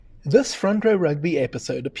This Front Row Rugby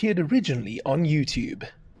episode appeared originally on YouTube.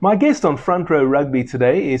 My guest on Front Row Rugby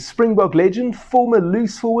today is Springbok legend, former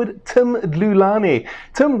loose forward Tim Dlulane.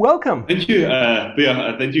 Tim, welcome. Thank you,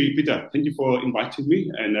 Peter. Thank you, Peter. Thank you for inviting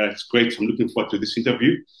me, and it's great. I'm looking forward to this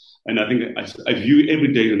interview, and I think I view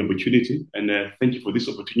every day as an opportunity, and thank you for this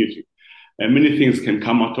opportunity. Many things can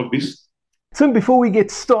come out of this. Tim, before we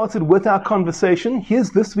get started with our conversation,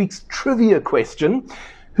 here's this week's trivia question.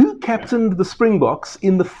 Who captained the Springboks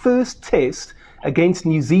in the first test against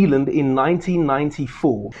New Zealand in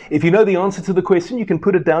 1994? If you know the answer to the question, you can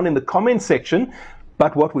put it down in the comment section.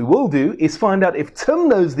 But what we will do is find out if Tim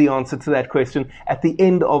knows the answer to that question at the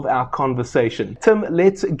end of our conversation. Tim,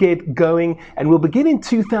 let's get going, and we'll begin in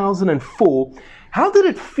 2004. How did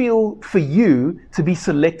it feel for you to be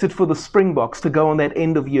selected for the Springboks to go on that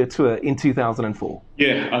end-of-year tour in 2004?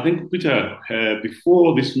 Yeah, I think, Peter,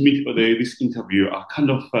 before this this interview, I kind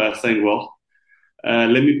of saying, well,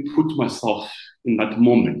 let me put myself in that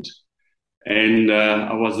moment. And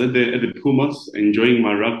I was at the Pumas, enjoying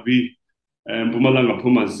my rugby. Mpumalanga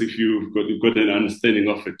Pumas, if you've got an understanding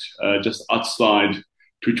of it, just outside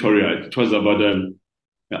Pretoria. It was about an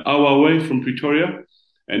hour away from Pretoria,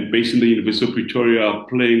 and based in the University of Pretoria,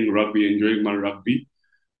 playing rugby, enjoying my rugby.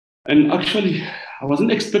 And actually, I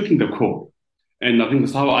wasn't expecting the call. And I think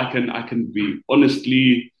that's how I can be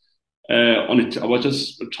honestly on it. I was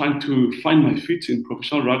just trying to find my feet in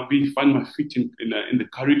professional rugby, find my feet in the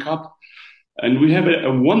Currie Cup. And we have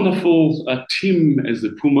a wonderful team as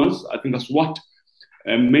the Pumas. I think that's what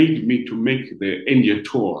made me to make the India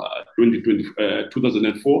tour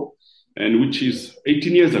 2004, and which is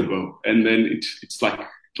 18 years ago. And then it's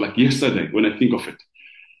like yesterday when I think of it.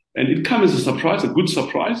 And it comes as a surprise, a good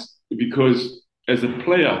surprise, because as a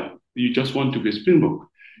player, you just want to be a Springbok.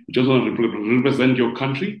 You just want to represent your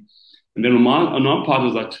country. And then on our part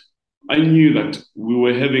is that I knew that we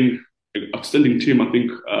were having an outstanding team. I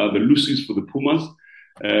think the Lucies for the Pumas,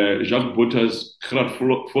 Jacques Bottas, Gerard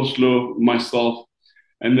Foslo, myself.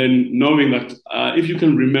 And then knowing that, if you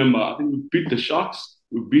can remember, I think we beat the Sharks,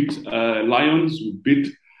 we beat Lions, we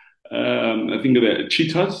beat, I think, the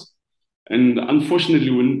Cheetahs. And unfortunately,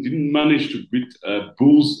 we didn't manage to beat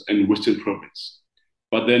Bulls and Western Province.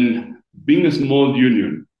 But then being a small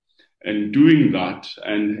union and doing that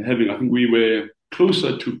and having, I think we were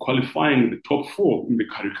closer to qualifying the top four in the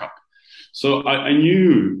Currie Cup. So I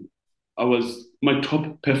knew I was my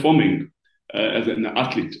top performing as an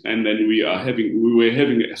athlete. And then we were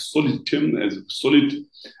having a solid team, as solid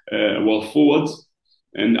forwards.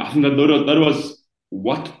 And I think that was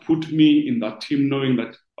what put me in that team, knowing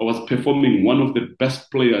that I was performing one of the best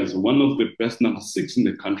players, one of the best number 6 in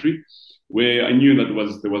the country, where I knew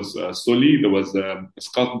that there was Soli, there was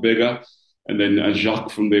Skalkberger, and then Jacques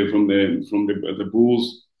from the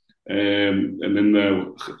Bulls, and then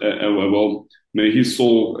may his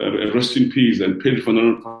soul rest in peace, and Pedro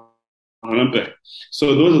Fernando.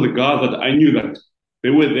 So those are the guys that I knew that they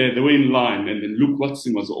were there, they were in line, and then Luke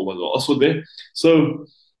Watson was also there. So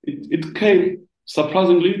it came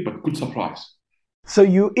surprisingly, but good surprise. So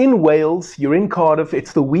you're in Wales, you're in Cardiff,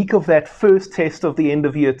 it's the week of that first test of the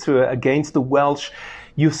end-of-year tour against the Welsh.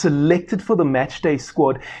 You're selected for the matchday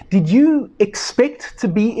squad. Did you expect to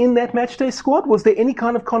be in that matchday squad? Was there any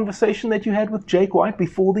kind of conversation that you had with Jake White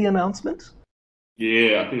before the announcement?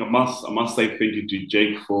 Yeah, I think I must say thank you to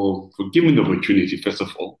Jake for giving the opportunity, first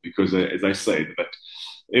of all, because as I said, that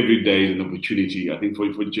every day is an opportunity. I think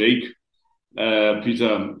for Jake,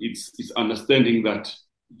 Peter, it's understanding that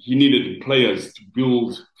he needed players to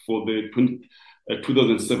build for the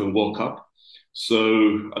 2007 World Cup.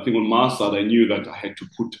 So I think on my side, I knew that I had to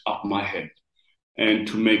put up my head and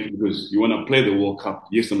to make it, because you want to play the World Cup.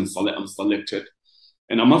 Yes, I'm selected.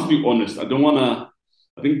 And I must be honest,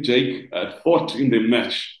 I think Jake thought in the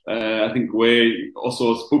match, I think where he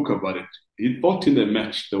also spoke about it, he thought in the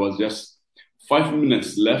match there was just 5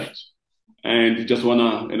 minutes left and he just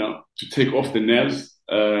want to take off the nerves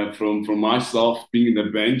from myself being in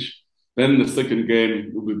the bench. Then the second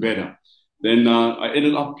game will be better. Then I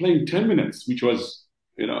ended up playing 10 minutes, which was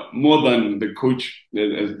more than the coach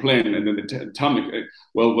is playing, and then the time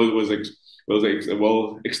was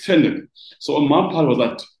extended. So on my part was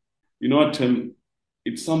that, Tim,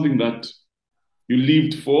 it's something that you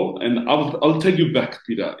lived for, and I'll take you back,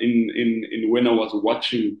 Peter, in when I was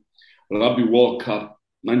watching Rugby World Cup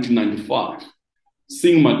 1995.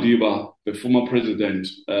 Seeing Madiba, the former president,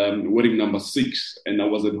 wearing number 6, and I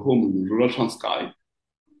was at home in rural Transkei,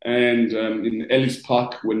 and in Ellis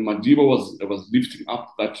Park when Madiba was lifting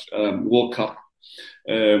up that World Cup,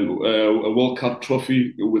 a World Cup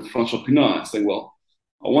trophy with François Pinault, saying, "Well,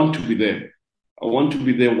 I want to be there. I want to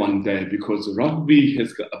be there one day because rugby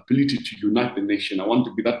has the ability to unite the nation. I want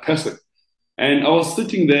to be that person. And I was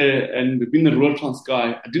sitting there and being a Royal Trans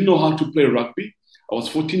guy, I didn't know how to play rugby. I was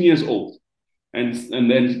 14 years old. And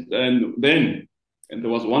there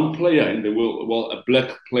was one player in the world, well, a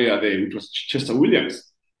black player there, which was Chester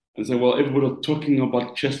Williams. And so, well, everybody was talking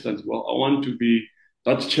about Chester. And well, I want to be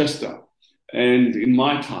that Chester, and in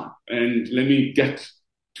my time, and let me get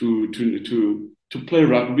to play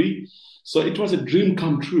rugby. So it was a dream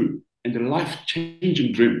come true and a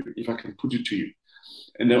life-changing dream, if I can put it to you.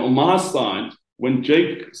 And then on my side, when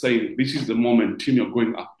Jake saying, "This is the moment, Tim, you're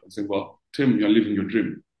going up," I said, "Well, Tim, you're living your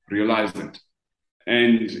dream. Realize it."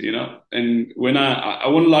 And and when I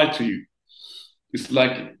won't lie to you, it's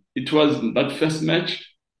like it was that first match.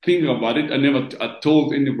 Thinking about it, I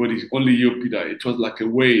told anybody, only you, Peter. It was like a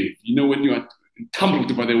wave. You know, when you are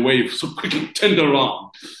tumbled by the wave, so quickly turned around.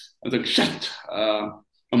 I was like, shit,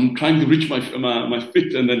 I'm trying to reach my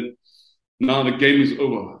feet, and then now the game is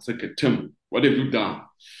over. It's like, Tim, what have you done?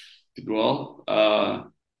 Well,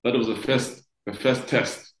 that was the first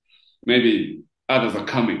test. Maybe others are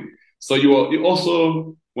coming. So you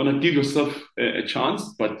also want to give yourself a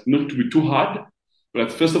chance, but not to be too hard.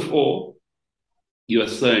 But first of all, you are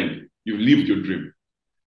saying you lived your dream.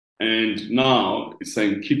 And now it's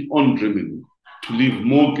saying keep on dreaming to live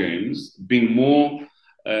more games, being more,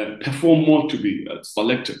 perform more to be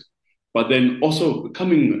selected. But then also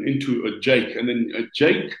coming into a Jake, and then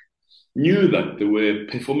Jake knew that there were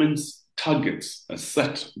performance targets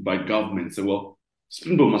set by government. So, well,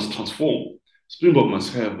 Springbok must transform. Springbok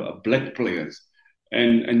must have black players.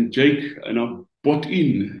 And Jake, bought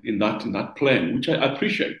in that plan, which I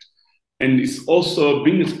appreciate. And it's also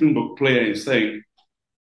being a Springbok player and saying,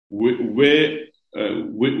 where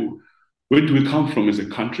do we come from as a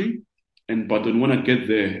country? But I want to get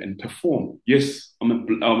there and perform. Yes, I'm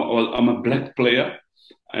a black player,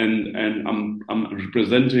 and I'm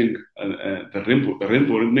representing the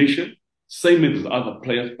Rainbow Nation, same as other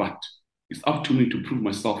players. But it's up to me to prove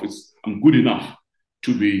myself. I'm good enough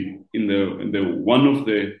to be in the one of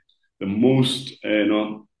the most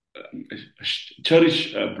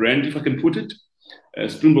cherished brand, if I can put it,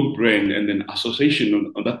 Springbok brand, and then association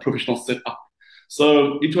on that professional setup.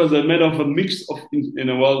 So it was a matter of a mix of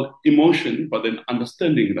emotion, but then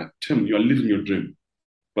understanding that, Tim, you are living your dream.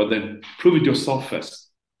 But then prove it yourself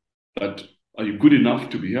first. That are you good enough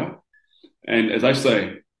to be here? And as I say,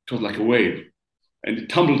 it was like a wave, and it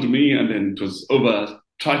tumbled to me, and then it was over.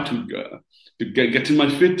 Tried to get in my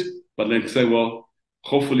feet, but then say, well,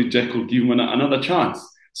 hopefully Jack will give him another chance.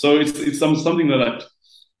 So it's something that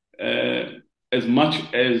as much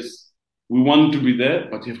as we want to be there,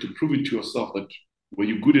 but you have to prove it to yourself that were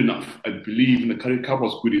you good enough. I believe in the Currie Cup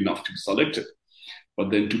was good enough to be selected,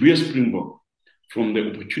 but then to be a Springbok from the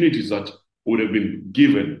opportunities that would have been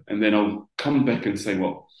given, and then I'll come back and say,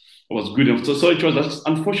 well, I was good enough. So it was just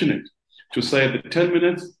unfortunate to say the 10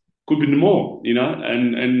 minutes could be more,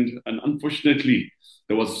 and unfortunately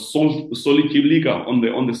there was Solly Liga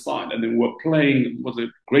on the side, and then we were playing. Was a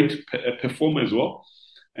great performer as well.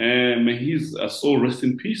 And may his soul rest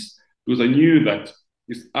in peace, because I knew that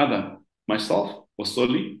it's either myself or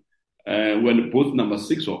Solly, when both number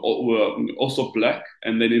 6 were also black,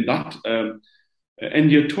 and then in that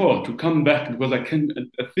end year tour to come back, because I can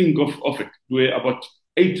think of it, we were about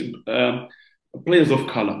 8 players of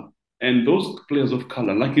color, and those players of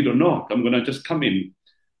color, like it or not, I'm gonna just come in.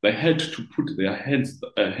 They had to put their hands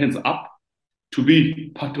up to be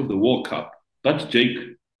part of the World Cup that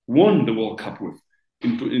Jake won the World Cup with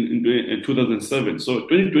in 2007. So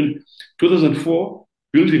 2004,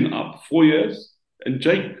 building up 4 years, and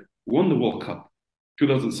Jake won the World Cup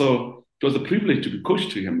 2000. So it was a privilege to be coached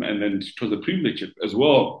to him, and then it was a privilege as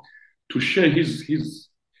well to share his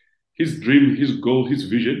dream, his goal, his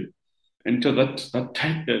vision, and to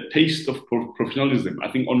that taste of professionalism. I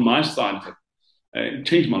think on my side, it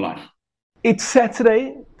changed my life. It's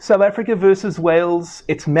Saturday, South Africa versus Wales.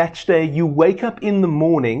 It's match day. You wake up in the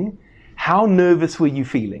morning. How nervous were you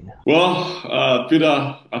feeling? Well,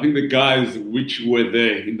 Peter, I think the guys which were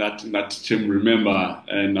there in that team remember,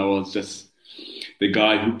 and I was just the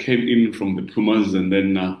guy who came in from the Pumas, and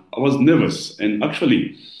then I was nervous. And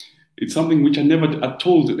actually, it's something which I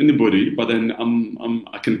told anybody, but then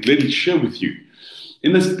I can gladly share with you.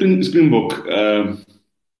 In the Springbok.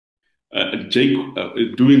 Jake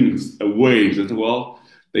doing waves as well.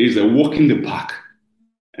 There is a walk in the park,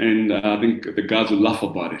 and I think the guys will laugh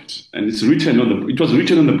about it. And it was written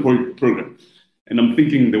on the program, and I'm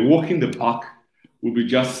thinking the walk in the park will be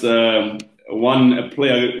just a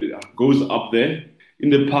player goes up there in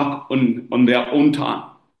the park on their own time,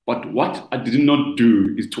 But what I did not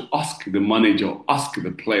do is to ask the manager, ask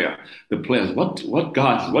the players, what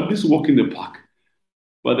guys, what is walk in the park?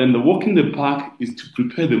 But then the walk in the park is to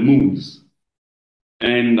prepare the moves.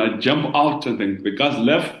 And I jump out and then the guys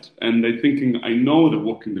left and they're thinking, I know the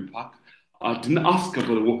walk in the park. I didn't ask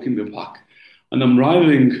about the walk in the park. And I'm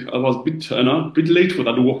arriving, I was a bit late for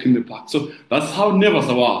that walk in the park. So that's how nervous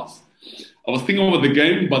I was. I was thinking about the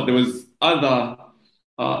game, but there was other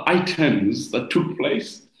items that took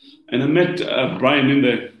place. And I met Brian in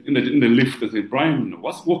the lift. I said, Brian,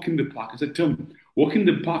 what's walk in the park? I said, Tim, walk in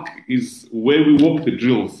the park is where we walk the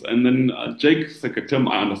drills. And then Jake said, Tim,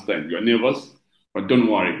 I understand. You're nervous, but don't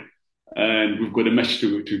worry. And we've got a match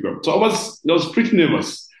to go. So I was pretty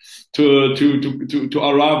nervous to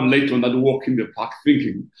arrive late on that walk in the park,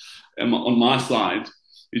 thinking on my side,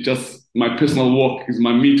 it's just my personal walk is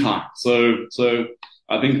my me time. So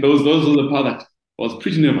I think those are the part that I was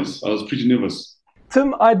pretty nervous. I was pretty nervous.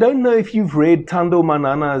 Tim, I don't know if you've read Thando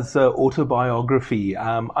Manana's autobiography.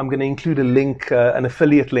 I'm going to include a link, an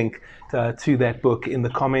affiliate link to that book in the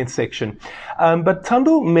comments section. But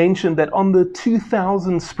Thando mentioned that on the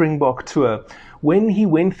 2000 Springbok tour, when he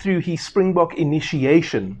went through his Springbok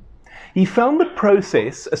initiation, he found the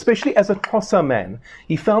process, especially as a Xhosa man,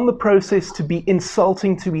 he found the process to be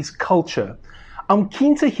insulting to his culture. I'm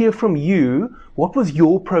keen to hear from you, what was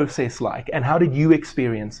your process like and how did you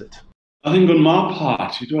experience it? I think on my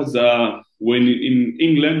part, it was when in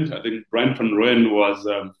England, I think Brian van Rooyen was,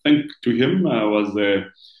 thank to him, was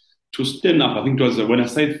to stand up. I think it was when I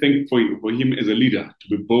say thank for him as a leader, to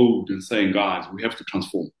be bold and saying, guys, we have to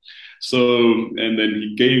transform. So, and then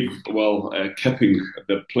he gave, capping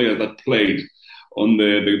the players that played on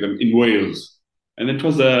in Wales. And it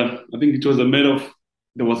was I think it was a matter of,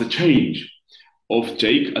 there was a change of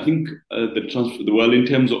Jake. I think in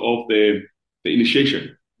terms of the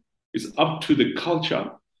initiation, it's up to the culture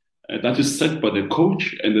that is set by the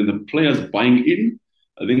coach and then the players buying in.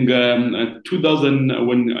 I think 2000,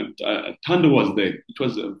 when Thando was there, it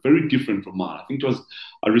was very different from mine. I think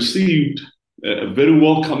I received a very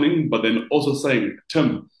welcoming, but then also saying,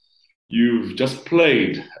 Tim, you've just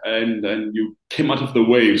played and you came out of the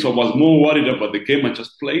wave. So I was more worried about the game I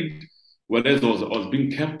just played, whereas I was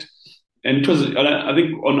being kept. And it was, I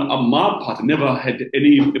think on my part, I never had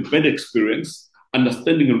any bad experience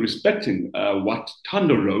understanding and respecting what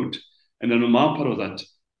Thando wrote. And then on my part was that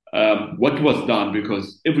what was done,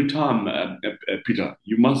 because every time, Peter,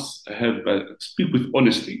 you must have speak with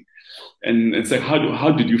honesty and say,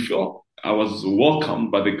 how did you feel? I was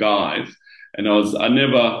welcomed by the guys, and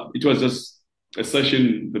it was just a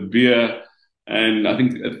session, the beer, and I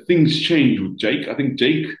think things changed with Jake. I think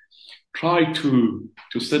Jake tried to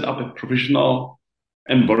set up a professional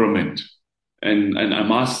environment. And I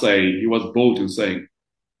must say, he was bold in saying,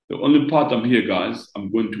 the only part I'm here, guys,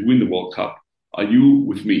 I'm going to win the World Cup. Are you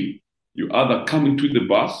with me? You either come into the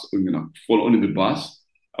bus or you're going to fall on the bus.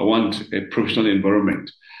 I want a professional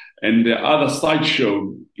environment. And the other side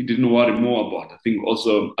show, he didn't worry more about. I think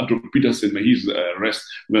also Adolf Peterson, his rest,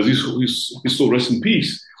 his soul rest in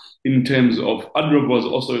peace. In terms of Adolf was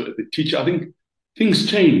also the teacher. I think things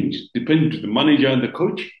change depending on the manager and the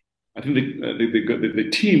coach. I think the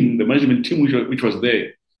team, the management team which was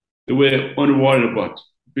there, they were only worried about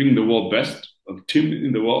being the world best of team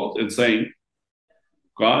in the world and saying,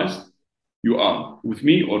 guys, you are with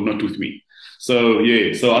me or not with me. So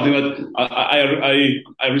yeah, so I think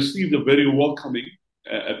that I received a very welcoming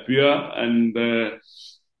beer and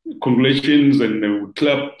congratulations, and they would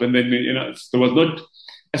clap, and then there was not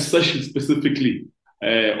a session specifically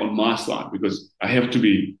on my side, because I have to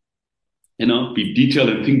be detailed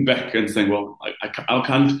and think back and saying, well,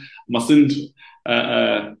 I mustn't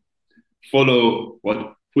follow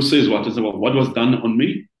who says what, and say, well, what was done on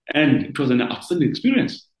me, and it was an outstanding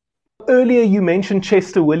experience. Earlier you mentioned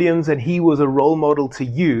Chester Williams and he was a role model to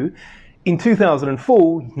you. In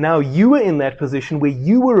 2004, now you were in that position where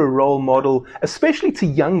you were a role model, especially to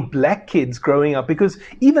young black kids growing up, because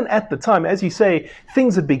even at the time, as you say,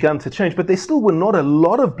 things had begun to change, but there still were not a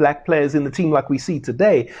lot of black players in the team like we see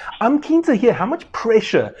today. I'm keen to hear, how much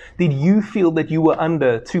pressure did you feel that you were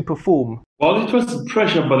under to perform? Well, it was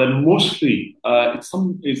pressure, but then mostly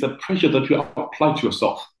it's a pressure that you apply to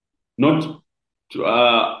yourself, not to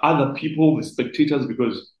other people, the spectators,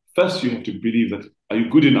 because first you have to believe that, are you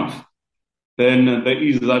good enough? Then there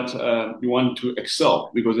is that you want to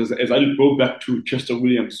excel, because as I go back to Chester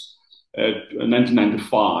Williams,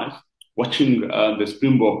 1995, watching the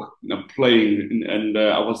Springbok playing, and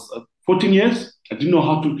I was 14 years. I didn't know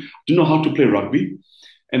how to play rugby,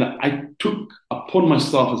 and I took upon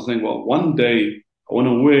myself as saying, well, one day I want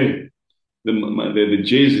to wear the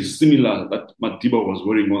jersey similar that Madiba was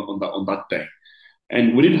wearing on that day.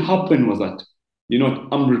 And what it happened was that,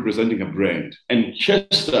 I'm representing a brand and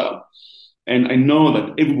Chester, and I know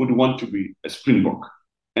that everybody wants to be a Springbok.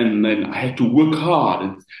 And then I had to work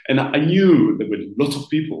hard. And I knew there were lots of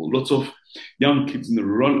people, lots of young kids in the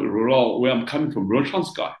rural where I'm coming from, rural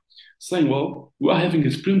Transkei, saying, well, we are having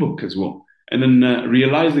a Springbok as well. And then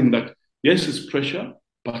realizing that, yes, it's pressure,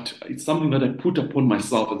 but it's something that I put upon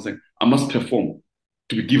myself and saying, I must perform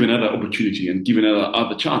to be given another opportunity and given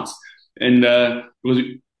another chance. And because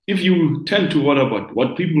if you tend to worry about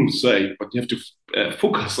what people say, but you have to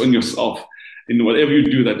focus on yourself in whatever you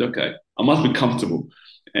do, that, okay, I must be comfortable.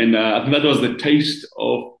 And I think that was the taste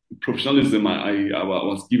of professionalism. I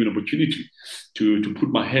was given opportunity to put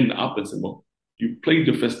my hand up and say, well, you played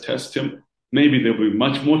your first test, Tim. Maybe there'll be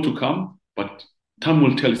much more to come, but time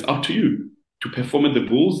will tell. It's up to you to perform at the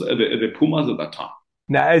Bulls, the Pumas at that time.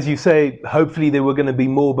 Now, as you say, hopefully there were going to be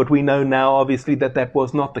more, but we know now, obviously, that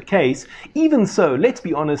was not the case. Even so, let's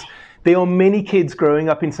be honest, there are many kids growing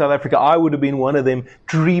up in South Africa. I would have been one of them,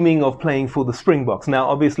 dreaming of playing for the Springboks. Now,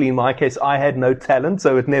 obviously, in my case, I had no talent,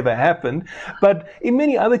 so it never happened. But in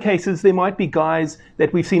many other cases, there might be guys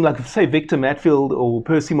that we've seen, like, say, Victor Matfield or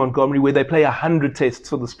Percy Montgomery, where they play 100 tests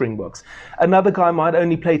for the Springboks. Another guy might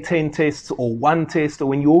only play 10 tests or 1 test,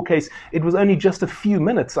 or in your case, it was only just a few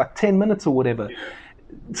minutes, like 10 minutes or whatever.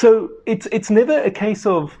 So it's never a case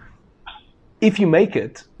of, if you make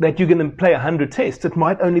it, that you're going to play 100 tests. It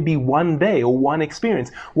might only be one day or one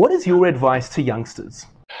experience. What is your advice to youngsters?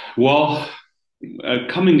 Well,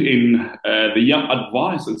 coming in, the young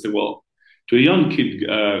advice and say, well, to a young kid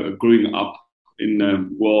growing up in,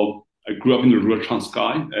 I grew up in the rural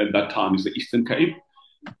Transkei. At that time, it's the Eastern Cape.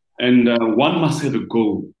 And one must have a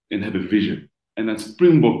goal and have a vision. And that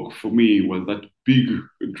Springbok, for me, was that big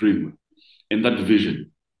dream and that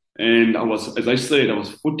vision. And I was, as I said, I was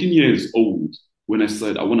 14 years old when I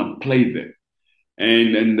said, I want to play there.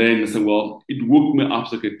 And then I said, well, it woke me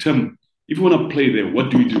up. Okay, Tim, if you want to play there,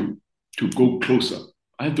 what do you do to go closer?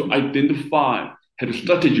 I had to identify, have a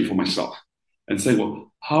strategy for myself and say,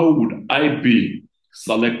 well, how would I be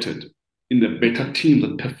selected in the better team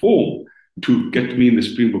that perform to get me in the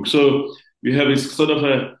Springbok? So we have this sort of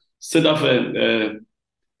a set of a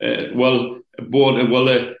board,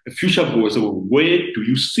 a future board. So where do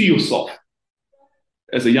you see yourself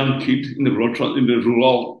as a young kid in the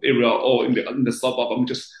rural area or in the suburb?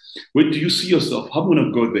 Where do you see yourself? How am I going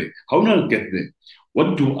to go there? How am I going to get there?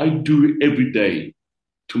 What do I do every day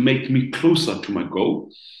to make me closer to my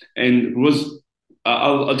goal? And it was,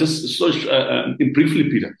 I'll just search briefly,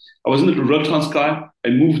 Peter. I was in the rural Transkei. I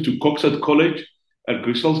moved to Coxhead College, at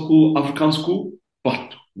Grishal School, African School.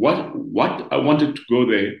 But what I wanted to go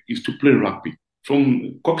there is to play rugby.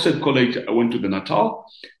 From Coxhead College, I went to the Natal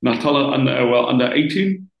under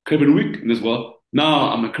 18, Cravenwick, and as well. Now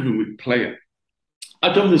I'm a Cravenwick player.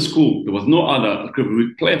 Out of the school, there was no other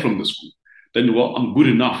Cravenwick player from the school. Then, well, I'm good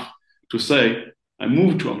enough to say I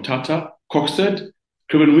moved to Amtata, Coxhead,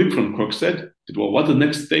 Cravenwick from Coxhead. Well, what's the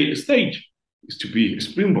next stage? Is to be a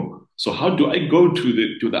Springbok. So how do I go to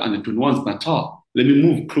the under 21s Natal? Let me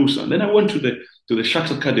move closer. And then I went to the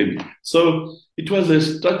Sharks Academy. So it was a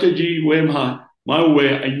strategy where my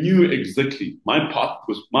way, I knew exactly my path,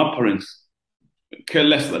 because my parents care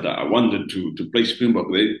less that I wanted to play Springbok.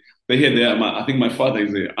 They had I think my father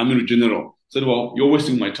is an Army General. Said, well, you're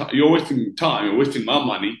wasting my time, you're wasting my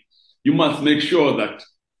money. You must make sure that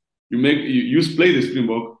you play the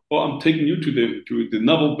Springbok, or I'm taking you to the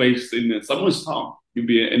naval base in Somerstown. You'll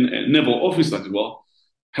be a naval officer as well.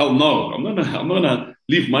 Hell no, I'm gonna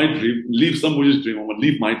leave somebody's dream. I'm gonna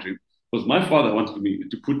leave my dream, because my father wanted me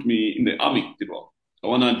to put me in the army. I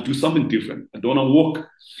want to do something different. I don't want to walk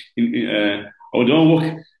I don't want to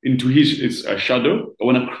walk into his shadow. I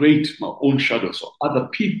want to create my own shadow, so other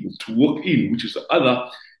people to walk in, which is the other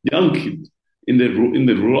young kids in the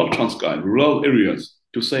rural Transkei, rural areas,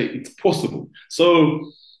 to say it's possible.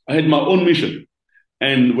 So I had my own mission,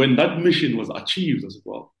 and when that mission was achieved, I said,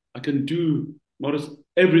 well, I can do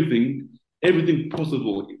everything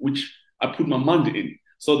possible, which I put my mind in.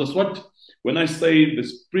 So that's what, when I say the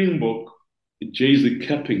Springbok jersey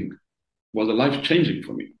capping was a life-changing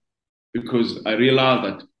for me, because I realized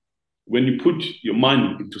that when you put your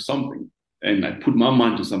mind into something, and I put my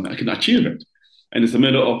mind to something, I can achieve it. And it's a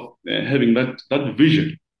matter of having that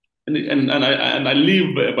vision. And I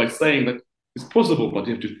live by saying that it's possible, but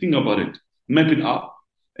you have to think about it, map it up,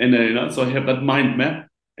 and so I have that mind map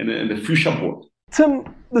and the future board. Tim,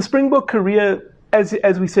 the Springbok career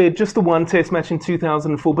as we said, just the one test match in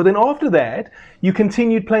 2004. But then after that, you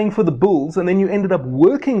continued playing for the Bulls, and then you ended up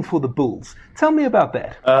working for the Bulls. Tell me about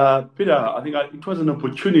that. Peter, I think it was an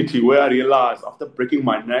opportunity where I realized after breaking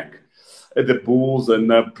my neck at the Bulls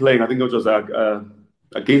and playing, I think it was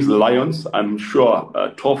against the Lions, I'm sure,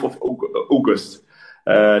 12th of August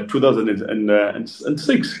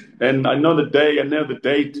 2006. And I know the day, I know the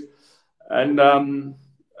date. And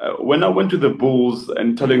when I went to the Bulls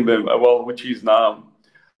and telling them, which is now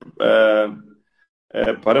Baden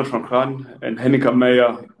van Graan and Henneke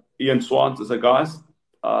Meyer, Ian Swans as a guys,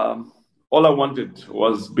 all I wanted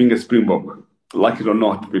was being a Springbok, like it or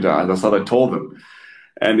not, Peter. That's what I told them.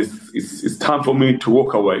 And it's time for me to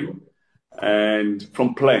walk away and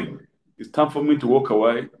from playing. It's time for me to walk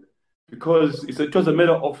away because it was a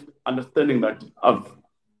matter of understanding that I've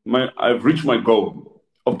reached my goal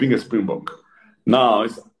of being a Springbok. Now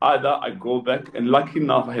it's either I go back, and lucky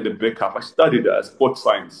enough I had a backup. I studied sports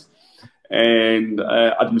science and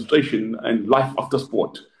administration and life after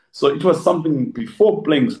sport. So it was something before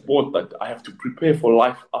playing sport that I have to prepare for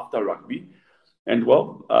life after rugby. And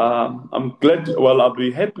I'm glad, I'll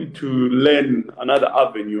be happy to learn another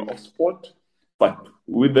avenue of sport. But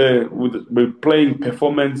with playing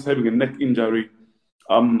performance, having a neck injury,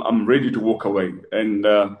 I'm ready to walk away. And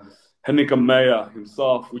Henneke Meyer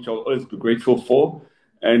himself, which I'll always be grateful for,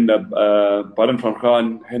 and Baden van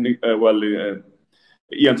Graan,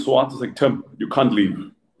 Ian Swart is like, Tim, you can't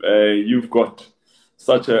leave. You've got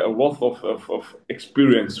such a wealth of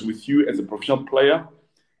experience with you as a professional player.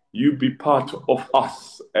 You be part of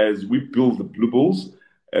us as we build the Blue Bulls,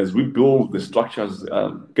 as we build the structures,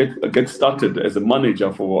 get started as a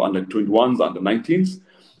manager for under 21s, under 19s.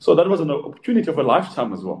 So that was an opportunity of a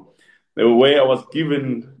lifetime as well. The way I was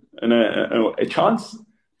given a chance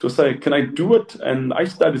to say, can I do it? And I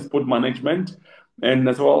studied sport management, and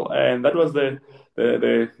as well, and that was an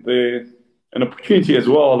opportunity as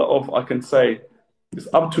well of, I can say, it's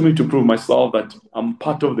up to me to prove myself that I'm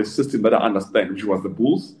part of the system that I understand, which was the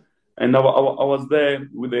Bulls. And I was there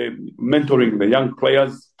with mentoring the young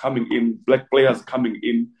players coming in, black players coming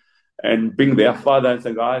in, and being their father and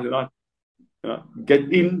saying, guys, get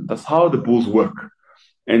in. That's how the Bulls work.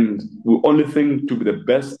 And we only think to be the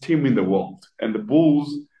best team in the world. And the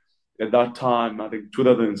Bulls at that time, I think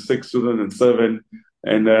 2006, 2007,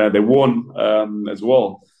 and they won as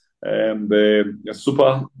well. The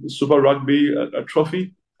Super Rugby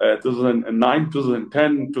trophy, 2009,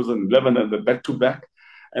 2010, 2011, and the back-to-back.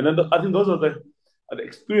 And then I think those are the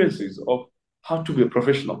experiences of how to be a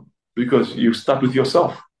professional, because you start with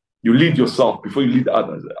yourself. You lead yourself before you lead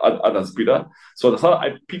others, Peter. So that's how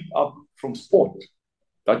I picked up from sport,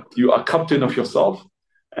 that you are captain of yourself,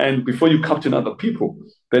 and before you captain other people,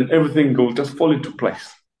 then everything will just fall into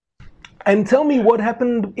place. And tell me what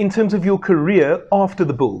happened in terms of your career after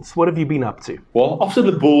the Bulls. What have you been up to? Well, after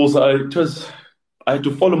the Bulls, I had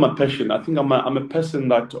to follow my passion. I think I'm a person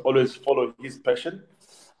that always follows his passion.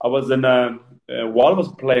 I was while I was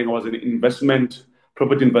playing, I was in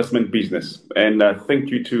property investment business. And thank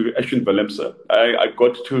you to Ashwin Valemsa. I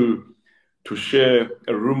got to share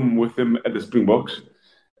a room with him at the Springboks.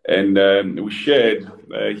 And we shared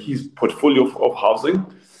his portfolio of housing.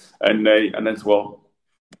 And as well,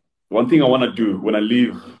 one thing I want to do when I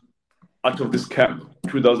leave out of this camp,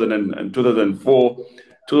 2004,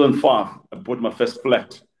 2005, I bought my first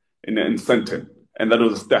flat in Sandton. And that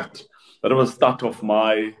was a start. That was the start of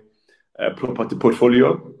my property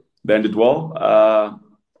portfolio. They ended well.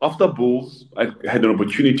 After Bulls, I had an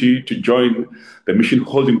opportunity to join the Mission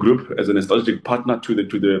Holding Group as an strategic partner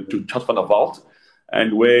to Chat van der Walt,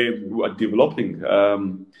 and where we are developing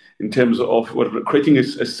in terms of creating a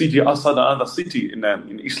city outside another city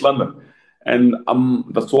in East London. And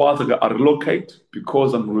that's why I relocate,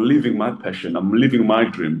 because I'm living my passion, I'm living my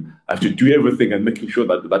dream. I have to do everything and making sure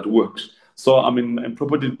that works. So I'm in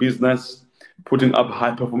property business, putting up a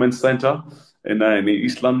high performance center in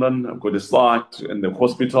East London. I've got a site and the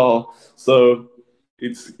hospital. So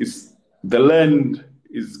it's the land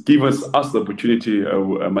is giving us the opportunity,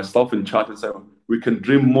 myself in Chat, and say we can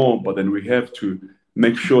dream more, but then we have to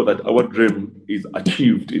make sure that our dream is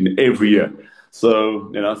achieved in every year.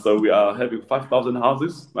 So so we are having 5,000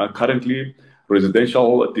 houses currently,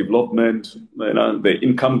 residential development, the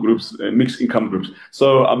income groups, mixed income groups.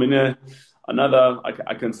 So I'm in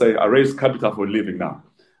I can say I raise capital for a living now.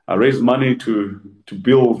 I raise money to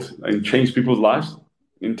build and change people's lives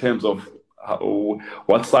in terms of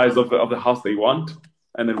what size of the house they want,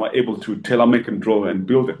 and then we're able to tailor make and draw and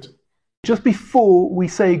build it. Just before we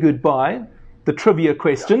say goodbye, the trivia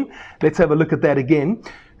question, let's have a look at that again.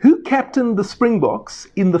 Who captained the Springboks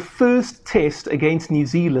in the first test against New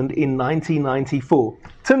Zealand in 1994?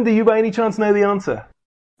 Tim, do you by any chance know the answer?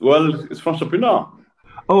 Well, it's Front Row.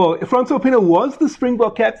 Oh, Front Row was the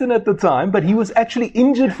Springbok captain at the time, but he was actually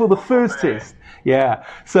injured for the first test. Yeah,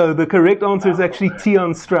 so the correct answer is actually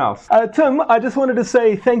Tiaan Strauss. Tim, I just wanted to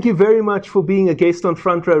say thank you very much for being a guest on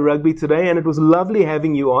Front Row Rugby today, and it was lovely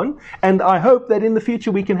having you on, and I hope that in the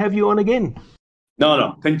future we can have you on again.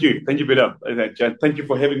 No, thank you. Thank you, Peter. Thank you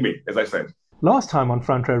for having me, as I said. Last time on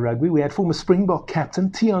Front Row Rugby, we had former Springbok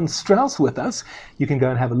captain Tiaan Strauss with us. You can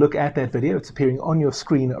go and have a look at that video. It's appearing on your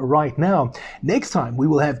screen right now. Next time, we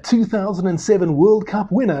will have 2007 World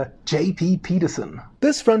Cup winner JP Peterson.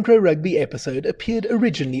 This Front Row Rugby episode appeared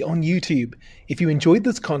originally on YouTube. If you enjoyed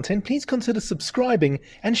this content, please consider subscribing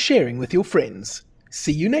and sharing with your friends.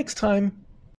 See you next time.